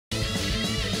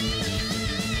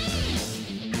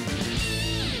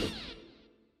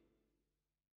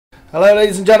Hello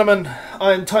ladies and gentlemen,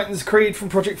 I'm TitansCreed from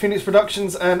Project Phoenix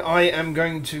Productions and I am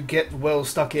going to get well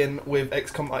stuck in with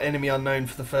XCOM Enemy Unknown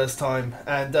for the first time.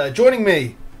 And joining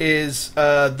me is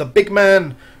the big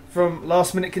man from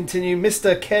Last Minute Continue,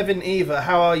 Mr. Kevin Eva.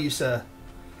 How are you, sir?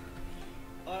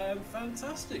 I am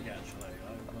fantastic, actually.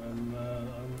 I'm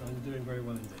doing very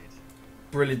well indeed.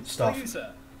 Brilliant stuff. How are you,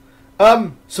 sir?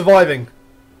 Surviving.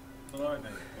 Surviving.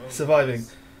 Well, Surviving.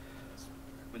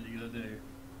 What are you going to do?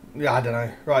 Yeah, I don't know.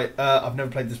 Right, I've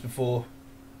never played this before.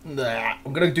 Nah,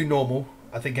 I'm going to do normal.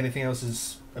 I think anything else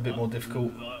is a bit more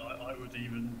difficult. I would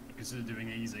even consider doing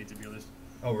easy, to be honest.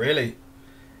 Oh, really?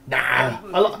 Nah.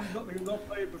 I've not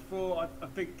played before. I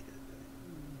think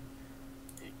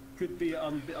it could be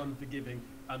a bit unforgiving,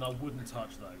 and I wouldn't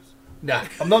touch those. Nah,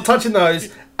 I'm not touching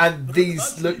those, and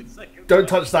these look. Don't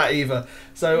touch that either.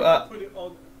 So, put it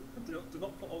on. Do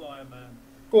not put on Iron Man.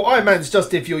 Well, Iron Man's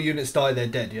just if your units die, they're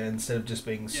dead, yeah, instead of just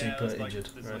being super injured.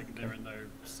 Right. There are no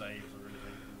saves or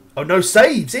anything. Oh, no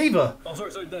saves either. Oh,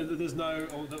 sorry. No, there's no.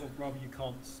 Or rather, you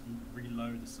can't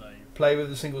reload the save. Play with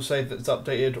a single save that's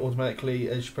updated automatically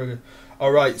as you progress.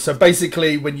 All right, so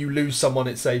basically, when you lose someone,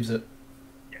 it saves it.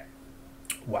 Yeah.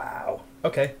 Wow.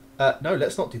 Okay. No,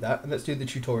 let's not do that, and let's do the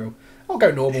tutorial. I'll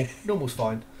go normal. Normal's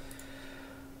fine.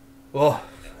 Oh,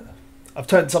 I've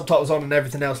turned subtitles on and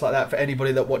everything else like that for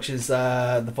anybody that watches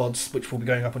the VODs, which will be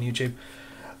going up on YouTube.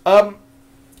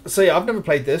 So yeah, I've never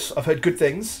played this. I've heard good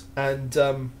things, and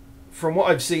from what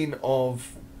I've seen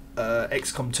of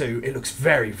XCOM 2, it looks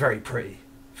very, very pretty.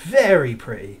 Very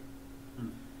pretty.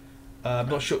 I'm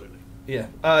not sure. Yeah.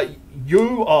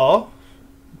 You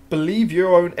believe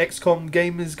your own XCOM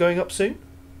game is going up soon?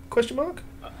 Question mark?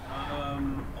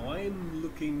 I'm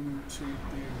looking to do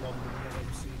one with the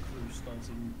LMC crew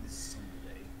starting this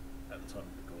Sunday at the time of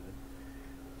recording.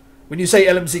 When you say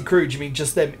LMC crew, do you mean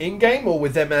just them in-game or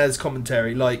with them as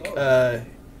commentary? Like, Because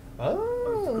I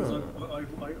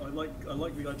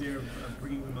like the idea of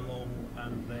bringing them along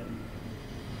and then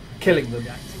killing them.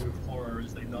 reacting with horror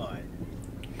as they die.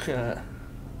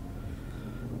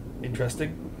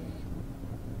 Interesting.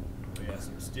 But yeah,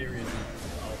 some mysterious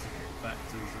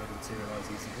artifactors are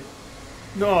materialising something.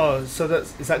 No, so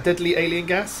is that deadly alien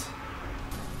gas?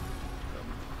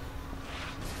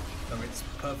 So it's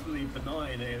perfectly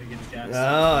benign alien gas.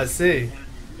 Ah, I see.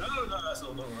 No, that's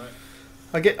not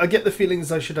right. I get the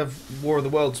feelings I should have War of the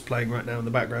Worlds playing right now in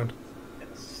the background.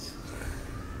 Yes.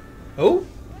 Oh,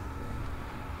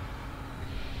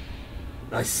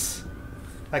 nice.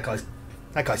 That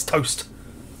guy's toast.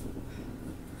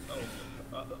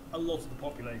 Oh, a lot of the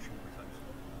population will be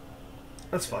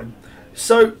That's fine.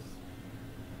 So,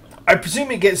 I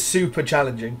presume it gets super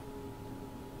challenging.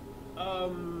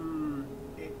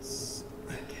 It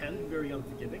can be very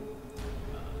unforgiving,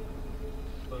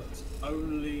 but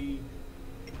only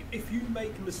if you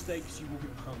make mistakes, you will be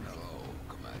punished. Hello,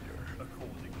 Commander.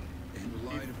 Accordingly. In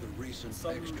light of the recent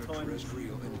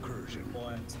extraterrestrial incursion,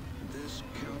 this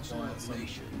Council of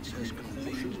Nations has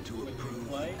convened to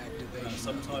approve activation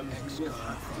sometimes of you will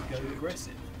have to go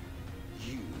aggressive.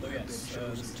 You So have yes, been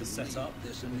chosen to to set lead up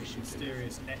this the initiative,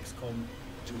 mysterious XCOM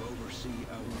to oversee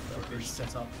our is first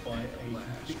set up by a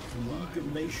big League of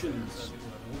Nations.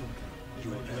 The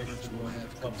League of Nations will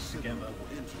clubs together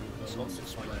with lots of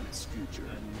finance,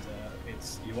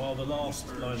 and you are the last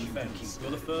line of defence.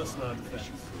 You're the first line of defence.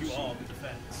 You are the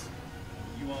defence.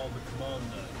 You are the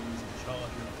commander who is in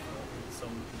charge of the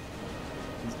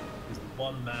soldiers. He's the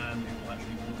one man who will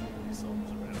actually move all the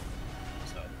soldiers around.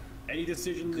 So any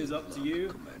decision is up to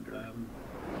you.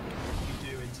 You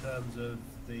do in terms of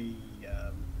the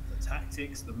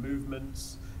tactics, the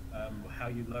movements, how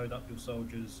you load up your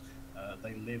soldiers.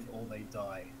 They live or they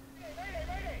die.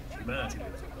 Humanity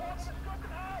lives or dies.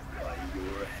 By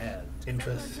your hand.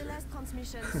 Interesting.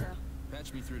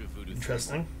 Patch me through to Voodoo.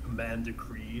 Interesting. Commander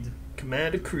Creed.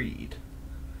 Commander Creed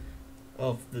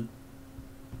of the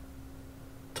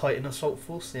Titan Assault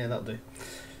Force. Yeah, that'll do.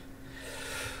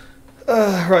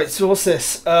 Right. So what's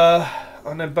this? I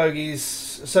know bogeys.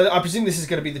 So I presume this is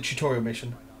going to be the tutorial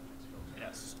mission.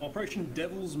 Yes. Operation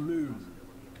Devil's Moon.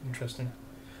 Interesting.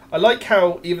 I like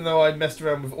how, even though I messed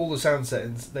around with all the sound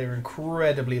settings, they were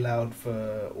incredibly loud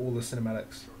for all the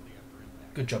cinematics.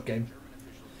 Good job, game.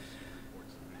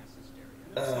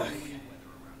 I've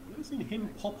never seen him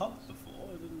pop up before.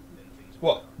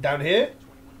 What, down here?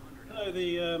 No,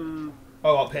 the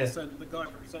Oh, up here. the guy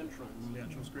from Central on the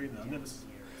actual screen there. I've never seen.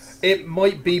 It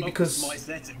might be because my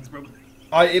settings probably.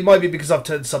 it might be because I've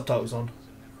turned subtitles on.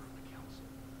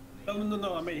 Oh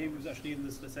no! I mean, he was actually in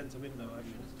the centre window.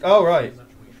 Actually. Oh right.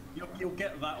 You'll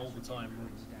get that all the time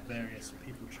with various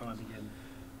people chiming in,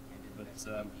 but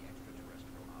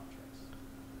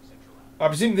I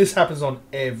presume this happens on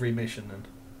every mission, and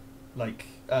like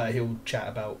he'll chat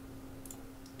about.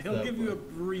 He'll give you a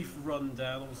brief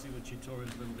rundown. Obviously, the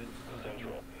tutorial's a little bit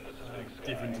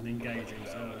different and engaging,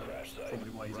 so probably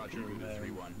ways of doing there.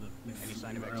 Any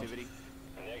sign of activity?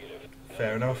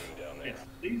 Fair enough. Yes,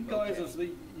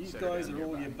 these guys are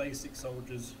all your basic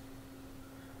soldiers.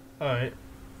 All right.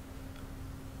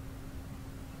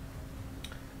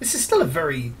 This is still a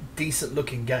very decent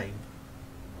looking game.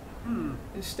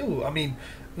 It's still, I mean,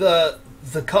 the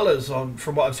colours on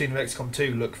from what I've seen of XCOM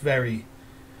 2 look very,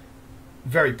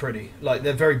 very pretty. Like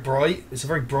they're very bright. It's a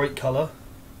very bright colour,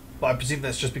 but I presume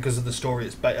that's just because of the story.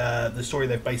 It's the story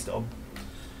they've based it on.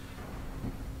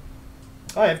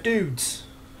 I have dudes.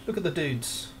 Look at the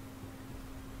dudes.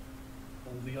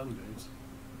 All the young dudes.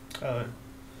 Oh, and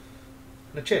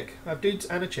a chick. I have dudes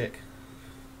and a chick.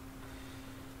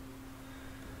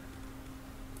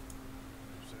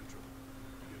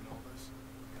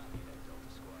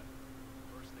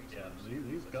 Yeah,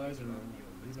 these guys are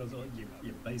like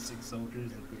your basic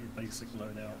soldiers. They've got your basic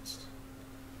loadouts.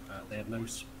 They have no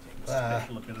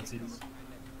special abilities.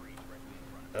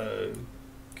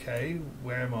 Okay,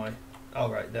 where am I? Oh,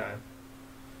 right, there I am.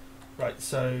 Right,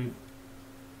 so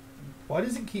why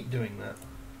does it keep doing that?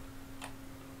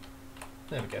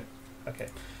 There we go. Okay.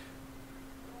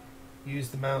 Use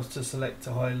the mouse to select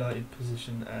a highlighted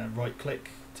position and right click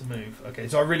to move. Okay,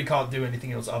 so I really can't do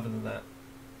anything else other than that.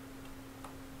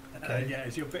 Okay. Yeah,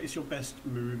 it's your best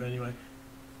move anyway.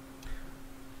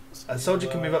 A soldier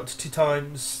can move up to 2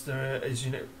 times. There is,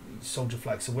 soldier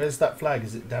flag. So where's that flag?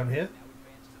 Is it down here?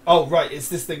 Oh, right. It's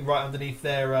this thing right underneath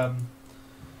there.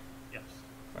 Yes.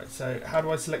 Right. So how do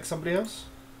I select somebody else?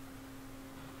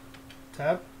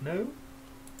 Tab? No.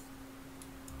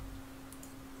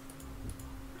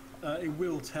 It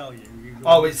will tell you.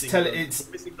 Oh, it's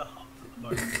missing the hub at the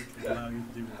moment, which will allow you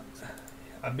to do all this.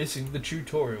 I'm missing the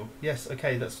tutorial. Yes.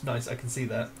 Okay, that's nice. I can see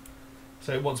that.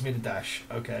 So it wants me to dash.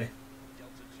 Okay.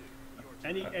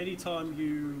 Any time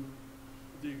you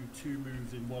do 2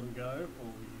 moves in one go,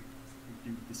 or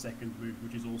you do the second move,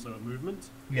 which is also a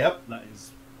movement. Yep. That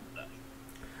is.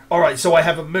 All right. So I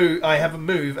have a move.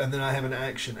 And then I have an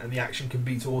action, and the action can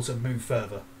be to also move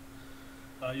further.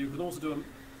 You can also do an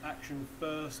action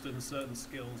first, and certain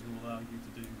skills will allow you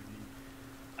to do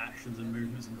the actions and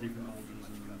movements in different orders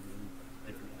and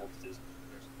different quantities.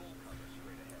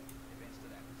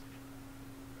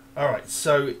 Alright,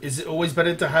 so is it always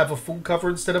better to have a full cover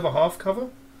instead of a half cover?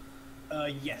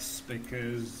 Yes,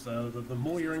 because the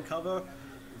more you're in cover,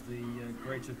 the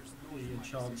greater the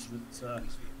chance that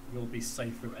you'll be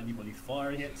safe from anybody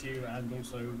firing at you, and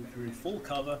also if you're in full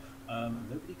cover,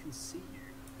 nobody can see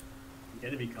you. The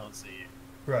enemy can't see you.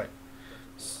 Right.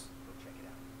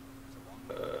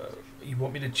 You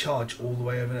want me to charge all the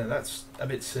way over there? That's a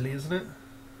bit silly, isn't it?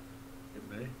 Could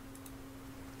be.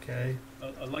 Okay.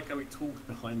 I like how he talks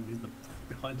behind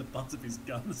the butt of his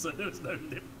gun, so there's no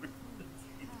lip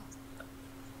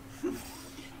movement.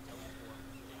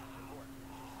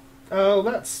 Oh,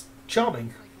 that's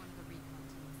charming.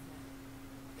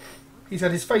 He's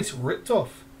had his face ripped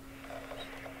off.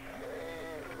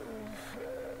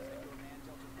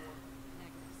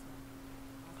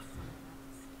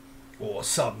 Or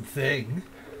something.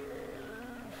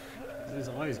 His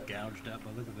eyes gouged out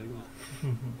by the look of things.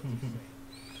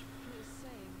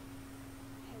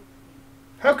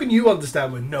 How can you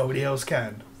understand when nobody else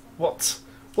can? What?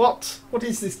 What? What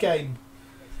is this game?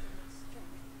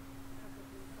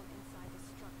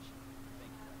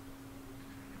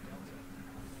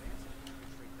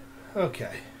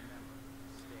 Okay.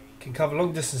 Can cover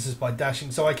long distances by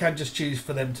dashing, so I can just choose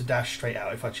for them to dash straight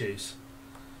out if I choose.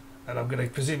 And I'm going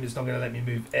to presume it's not going to let me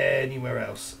move anywhere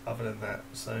else other than that,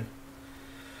 so...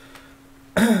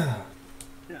 Yeah,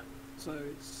 so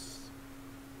it's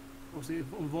obviously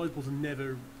advisable to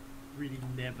never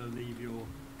leave your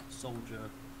soldier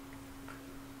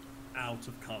out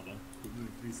of cover,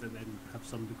 at least then have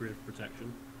some degree of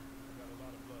protection.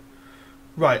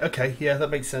 Right, okay, yeah, that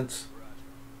makes sense.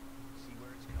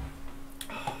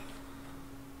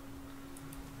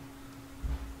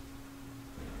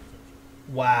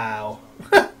 Wow.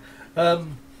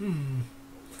 That's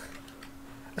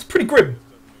pretty grim,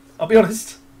 I'll be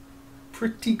honest.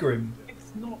 Pretty grim.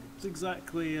 It's not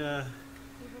exactly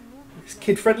It's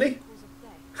kid friendly.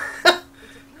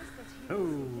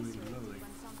 holy moly.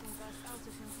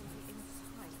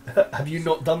 Have you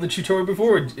not done the tutorial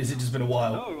before, or is it just been a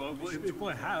while? No, if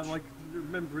I have, I can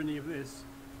remember any of this.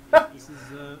 This is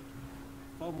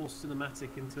far more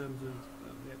cinematic in terms of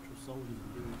the actual soldiers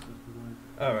and doing stuff than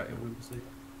I Alright, remember seeing.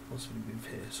 what's we move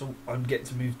here? So I'm getting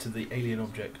to move to the alien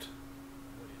object.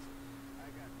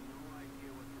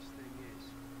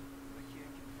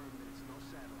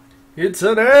 It's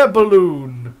an air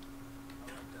balloon.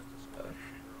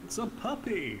 It's a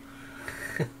puppy.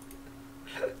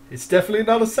 It's definitely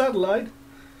not a satellite.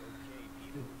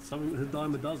 Something with a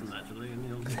dime a dozen, actually,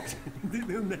 and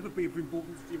they'll never be of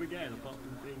importance to you again, apart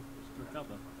from being to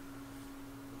recover.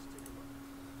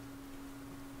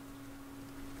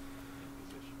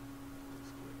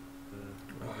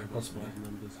 Possibly.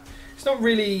 It's not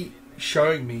really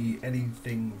showing me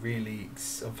anything really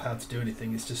of how to do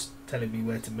anything. It's just telling me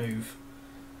where to move.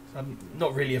 I'm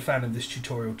not really a fan of this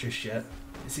tutorial just yet.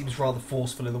 It seems rather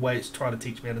forceful in the way it's trying to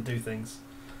teach me how to do things.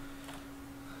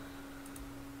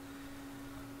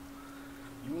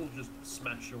 You will just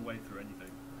smash your way through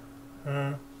anything.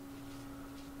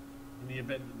 In the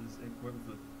event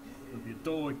that there'll be a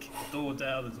door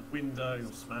down, there's a window,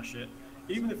 you'll smash it.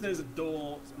 Even if there's a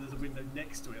window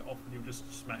next to it, often you'll just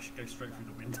go straight through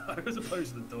the window as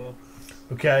opposed to the door.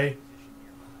 Okay.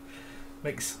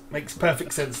 Makes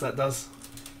perfect sense, that does.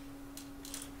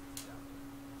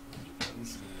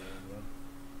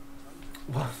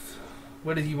 What?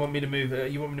 Where did you want me to move?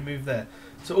 You want me to move there?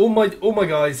 So all my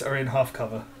guys are in half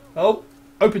cover. Oh,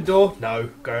 open door. No,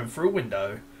 going through a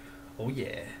window. Oh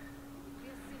yeah.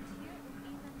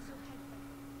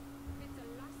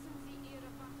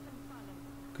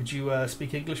 Could you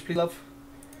speak English, please, love?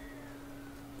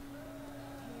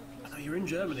 I know you're in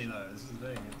Germany, though. This is the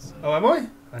thing. It's, Oh, am I?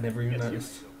 I never even yes,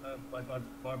 noticed.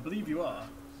 I believe you are.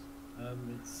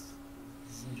 It's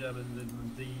in German.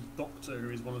 The Doctor, who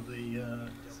is one of the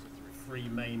three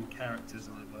main characters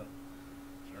in it,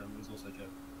 is also German.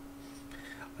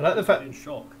 I like the fact. In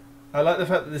shock. I like the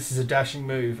fact that this is a dashing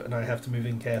move, and I have to move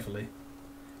in carefully.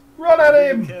 Run at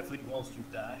him! Move carefully whilst you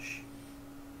dash.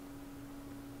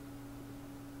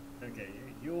 Okay,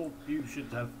 you should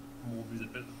have more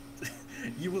visibility.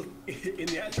 You will, in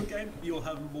the actual game, you'll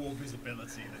have more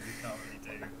visibility than you currently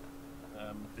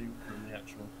do from the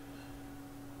actual.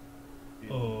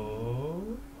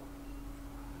 Oh.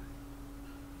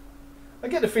 I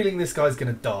get the feeling this guy's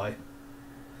gonna die.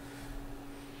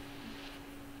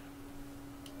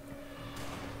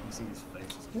 You see his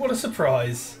face. What a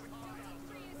surprise.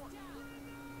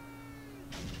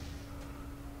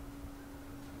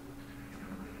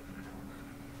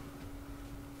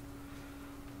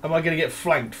 Am I going to get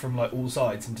flanked from like all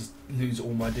sides and just lose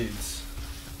all my dudes?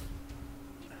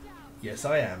 Yes,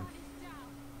 I am.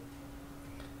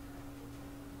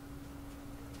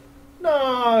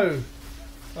 No!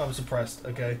 I'm suppressed.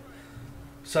 Okay.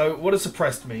 So, what does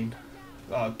suppressed mean?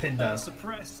 Oh, pinned down.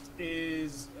 Suppressed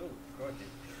is... Oh,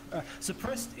 crikey.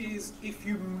 Suppressed is if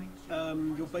you're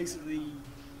basically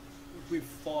with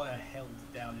fire held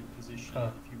down in position.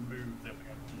 If you move, then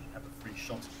you have a free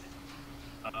shot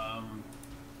at it.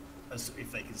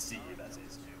 If they can see you, that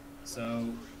is.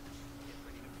 So,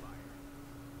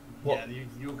 what? Yeah,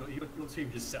 your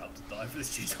team just set up to die for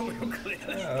this tutorial,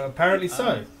 clearly. Apparently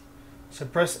so. So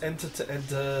press enter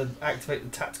to activate the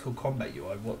tactical combat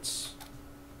UI. What's...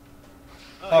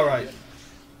 All right. Yeah.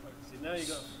 See, now you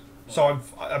got... So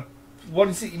what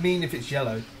does it mean if it's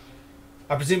yellow?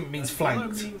 I presume it means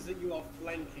flanked. Yellow means that you are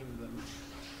flanking them.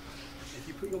 If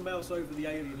you put your mouse over the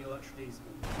alien, you'll actually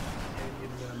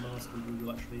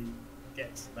you'll actually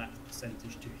get that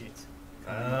percentage to hit.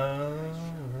 Right.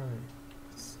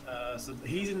 So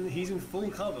he's in full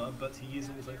cover, but he is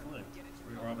also flanked.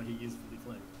 Or rather, he is fully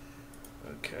flanked.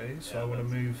 Okay, so I want to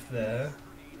move there.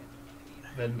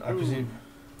 Then I presume...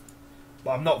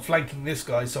 But I'm not flanking this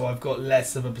guy, so I've got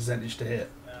less of a percentage to hit.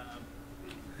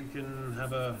 You can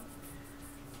have a...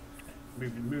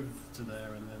 Move to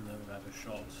there and then have a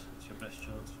shot. It's your best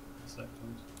chance.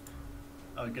 Second.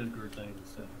 Oh, get a grenade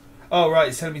instead. Oh, right,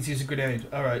 it's telling me to use a grenade.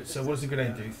 Alright, so what does a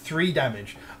grenade do? 3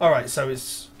 damage. Alright, so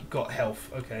it's got health.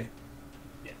 Okay.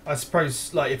 Yeah. I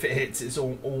suppose, like, if it hits, it's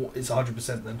it's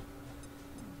 100% then.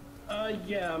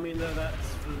 Yeah, I mean,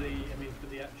 that's for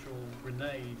the actual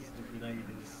grenade. The grenade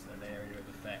is an area of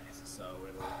effect, so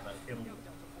it'll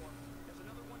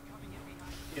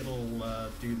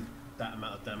do that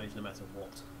amount of damage no matter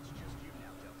what.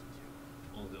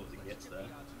 As long as it gets there.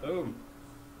 Boom.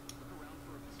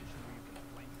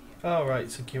 Oh, right,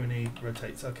 so Q and E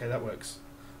rotates. Okay, that works.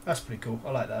 That's pretty cool.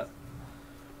 I like that.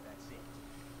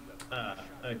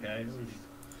 Okay.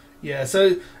 Yeah,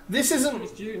 so this isn't...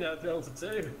 It's you now, Delta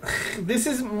 2. This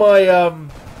isn't my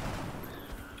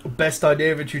best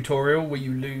idea of a tutorial where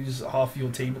you lose half your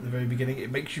team at the very beginning.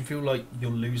 It makes you feel like you're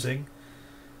losing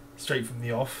straight from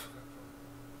the off.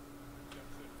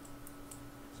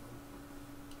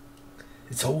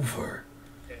 It's over.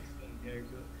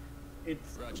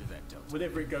 It's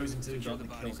whenever it goes into like the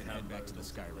kill cam back to the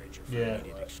Sky Ranger for Yeah.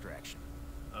 immediate extraction.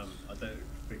 I don't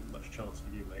think much chance for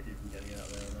you, mate, even getting out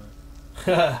there.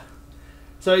 No.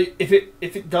 So if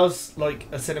it does like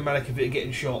a cinematic of it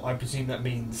getting shot, I presume that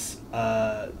means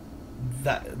that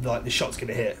like the shot's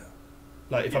gonna hit.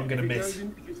 Like if I'm gonna miss.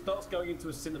 If it starts going into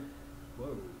a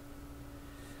whoa.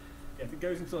 Yeah, if it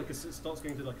goes into starts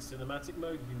going into like a cinematic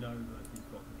mode, you know that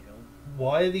you've got the kill.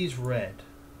 Why are these red?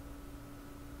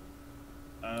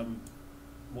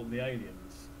 What, the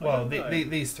aliens? Well,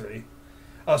 these three.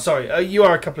 Oh, sorry. You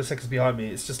are a couple of seconds behind me.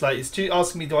 It's just like it's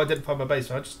asking me to identify my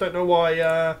base. I just don't know why.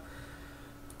 I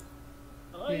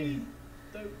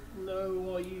don't know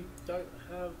why you don't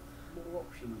have more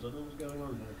options. I don't know what's going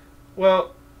on here.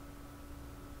 Well,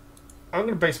 I'm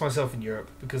going to base myself in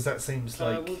Europe because that seems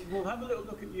like. We'll have a little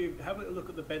look at you. Have a little look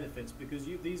at the benefits because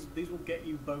these will get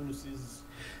you bonuses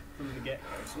from the get-go.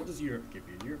 So what does Europe give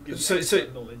you? Europe gives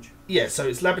you knowledge. Yeah, so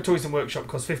it's laboratories and workshop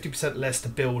cost 50% less to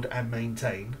build and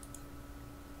maintain.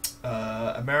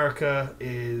 North America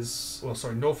is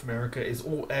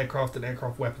all aircraft and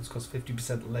aircraft weapons cost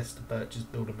 50% less to purchase,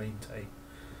 build and maintain.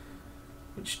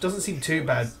 Which doesn't seem too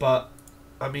bad, but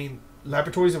I mean,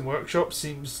 laboratories and workshops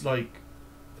seems like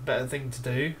the better thing to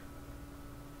do.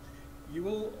 You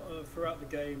will, throughout the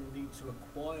game, need to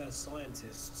acquire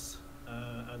scientists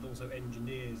and also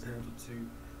engineers in order to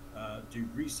do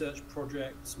research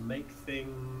projects, make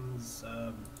things,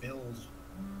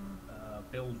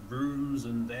 build rooms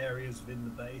and areas within the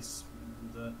base,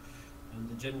 and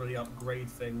to generally upgrade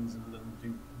things and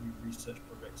do research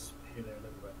projects here, there, and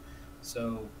everywhere.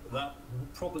 So that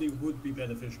probably would be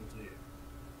beneficial to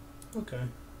you. Okay.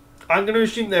 I'm going to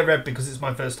assume they're red because it's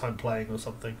my first time playing or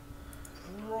something.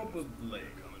 Probably.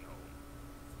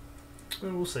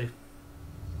 Well, we'll see.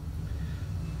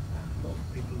 A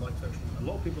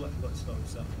lot of people actually like to start with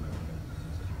South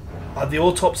America. Are the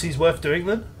autopsies worth doing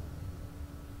then?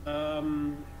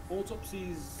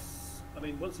 Autopsies, I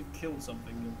mean, once you've killed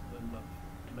something, you'll end up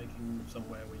making them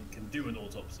somewhere where you can do an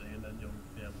autopsy, and then you'll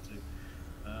be able to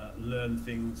learn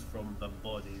things from the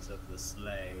bodies of the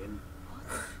slain.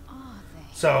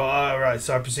 So, right,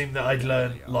 so I presume that I'd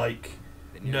learn, like,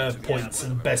 nerve points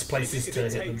and best places to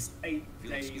hit them. It takes 8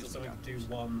 days or something to do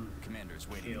one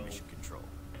kill,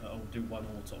 or do one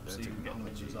autopsy and get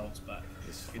those results back.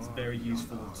 It's very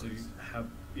useful to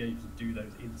be able to do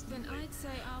those instantly. Then I'd say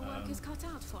our work is cut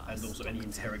out for us. And also any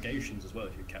interrogations as well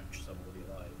if you capture somebody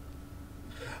alive.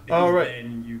 Oh, right.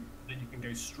 Then you can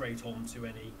go straight on to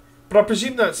any. But I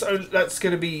presume that's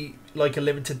going to be like a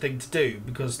limited thing to do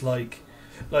because like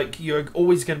you're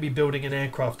always going to be building an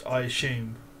aircraft. I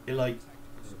assume. Well,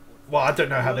 I don't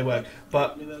know how they work,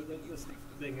 but. I mean, that's the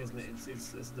thing, isn't it?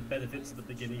 It's the benefits at the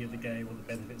beginning of the game, or the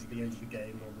benefits at the end of the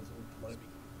game, or the sort of like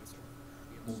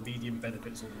more medium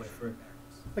benefits all the way through.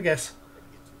 I guess.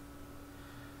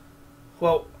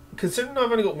 Well, considering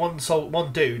I've only got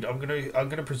one dude, I'm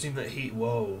gonna presume that he.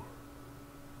 Whoa.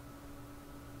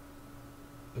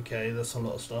 Okay, that's a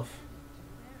lot of stuff.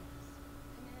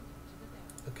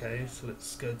 Okay, so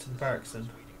let's go to the barracks then.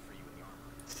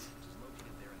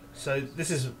 So this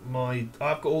is my.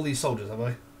 I've got all these soldiers, have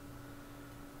I?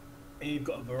 You've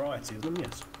got a variety of them,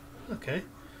 yes. Okay.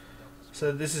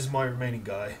 So this is my remaining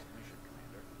guy.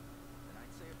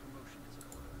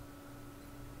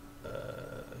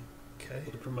 Okay.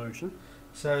 For the promotion.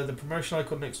 So the promotion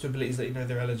icon next to abilities let you know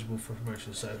they're eligible for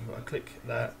promotion. So I click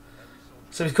that.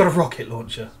 So he's got a rocket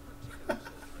launcher.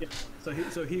 Yeah. So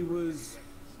he was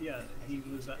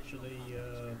actually.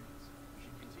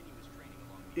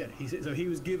 He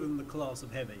was given the class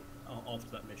of heavy after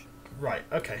that mission. Right.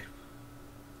 Okay.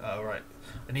 Right.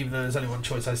 And even though there's only one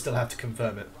choice, I still have to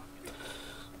confirm it.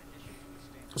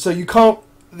 So you can't.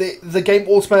 The game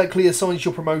automatically assigns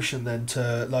your promotion then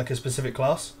to like a specific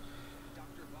class.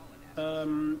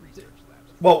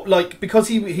 Well, like because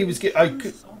he was. I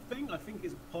think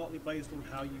it's partly based on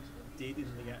how you did in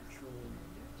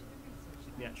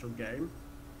the actual game,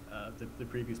 the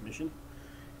previous mission,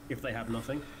 if they have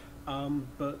nothing.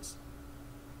 But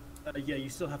you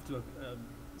still have to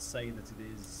say that it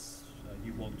is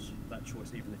you want that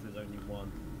choice, even if there's only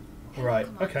one. Right.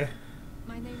 Okay.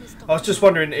 I was just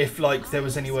wondering if like there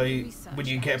was any way when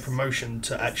you get a promotion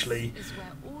to actually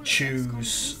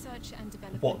choose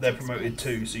what they're promoted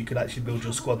to, so you could actually build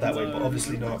your squad that way. But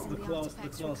obviously not. The class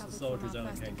the soldiers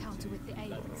allocated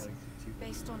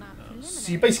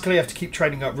So you basically have to keep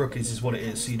training up rookies, is what it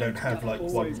is. So you don't have like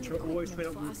always one. train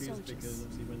up rookies because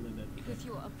obviously when they're dead. With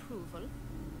your approval,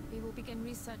 we will begin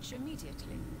research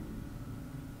immediately.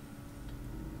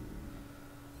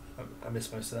 I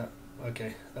missed most of that.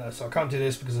 Okay, so I can't do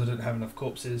this because I don't have enough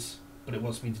corpses, but it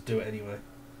wants me to do it anyway.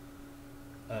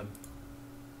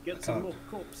 Get some more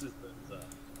corpses.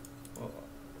 Well,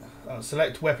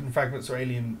 Select weapon fragments or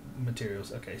alien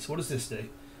materials. Okay, so what does this do?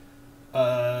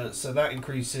 So that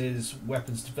increases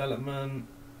weapons development,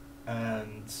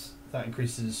 and that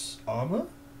increases armor.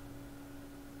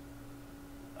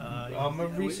 Armor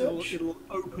research. It'll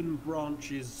open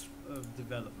branches of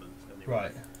development. Anyway.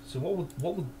 Right. So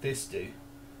what would this do?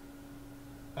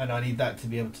 And I need that to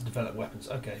be able to develop weapons.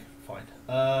 Okay, fine.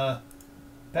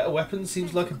 Better weapons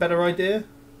seems like a better idea.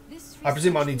 I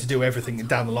presume I need to do everything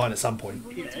down the line at some point.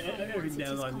 Yeah, everything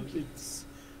down the line. It's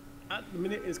at the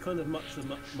minute it's kind of much.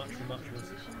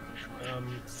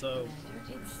 So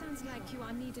It sounds like you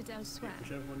are needed elsewhere.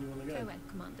 whichever one you want to go. Farewell,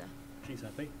 Commander. She's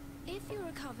happy. If you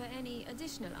recover any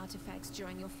additional artifacts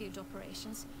during your field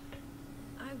operations,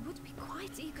 I would be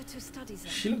quite eager to study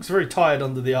them. She looks very tired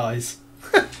under the eyes.